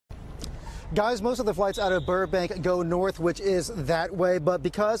Guys, most of the flights out of Burbank go north, which is that way, but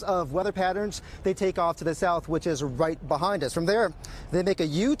because of weather patterns, they take off to the south, which is right behind us. From there, they make a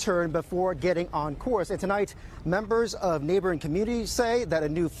U-turn before getting on course. And tonight, members of neighboring communities say that a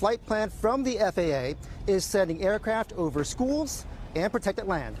new flight plan from the FAA is sending aircraft over schools and protected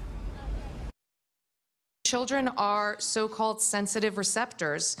land. Children are so-called sensitive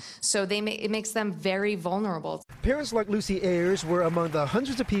receptors, so it makes them very vulnerable. Parents like Lucy Ayers were among the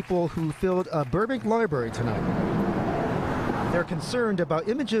hundreds of people who filled a Burbank library tonight. They're concerned about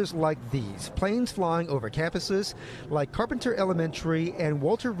images like these, planes flying over campuses like Carpenter Elementary and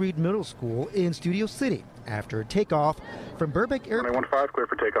Walter Reed Middle School in Studio City after takeoff from Burbank Airport. 915, clear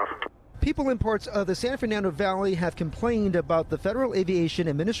for takeoff. People in parts of the San Fernando Valley have complained about the Federal Aviation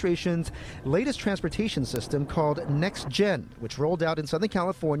Administration's latest transportation system called Next Gen, which rolled out in Southern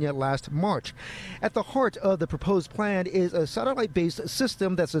California last March. At the heart of the proposed plan is a satellite-based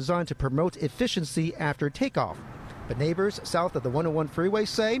system that's designed to promote efficiency after takeoff. But neighbors south of the 101 freeway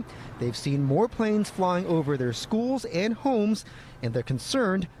say they've seen more planes flying over their schools and homes, and they're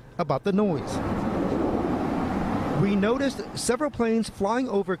concerned about the noise. We noticed several planes flying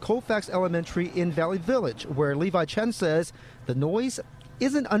over Colfax Elementary in Valley Village, where Levi Chen says the noise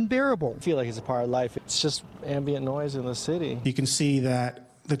isn't unbearable. I feel like it's a part of life. It's just ambient noise in the city. You can see that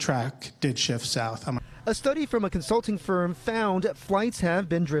the track did shift south. A study from a consulting firm found flights have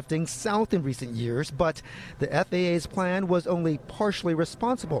been drifting south in recent years, but the FAA's plan was only partially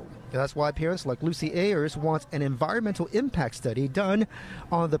responsible. That's why parents like Lucy Ayers want an environmental impact study done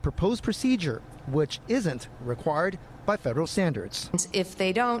on the proposed procedure, which isn't required by federal standards. If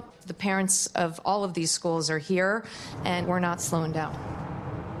they don't, the parents of all of these schools are here, and we're not slowing down.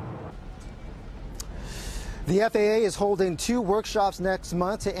 The FAA is holding 2 workshops next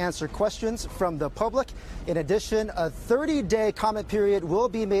month to answer questions from the public. In addition, a 30-day comment period will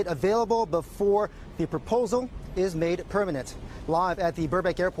be made available before the proposal is made permanent. Live at the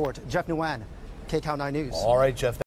Burbank Airport, Jeff Nguyen, KCAL 9 News. All right, Jeff.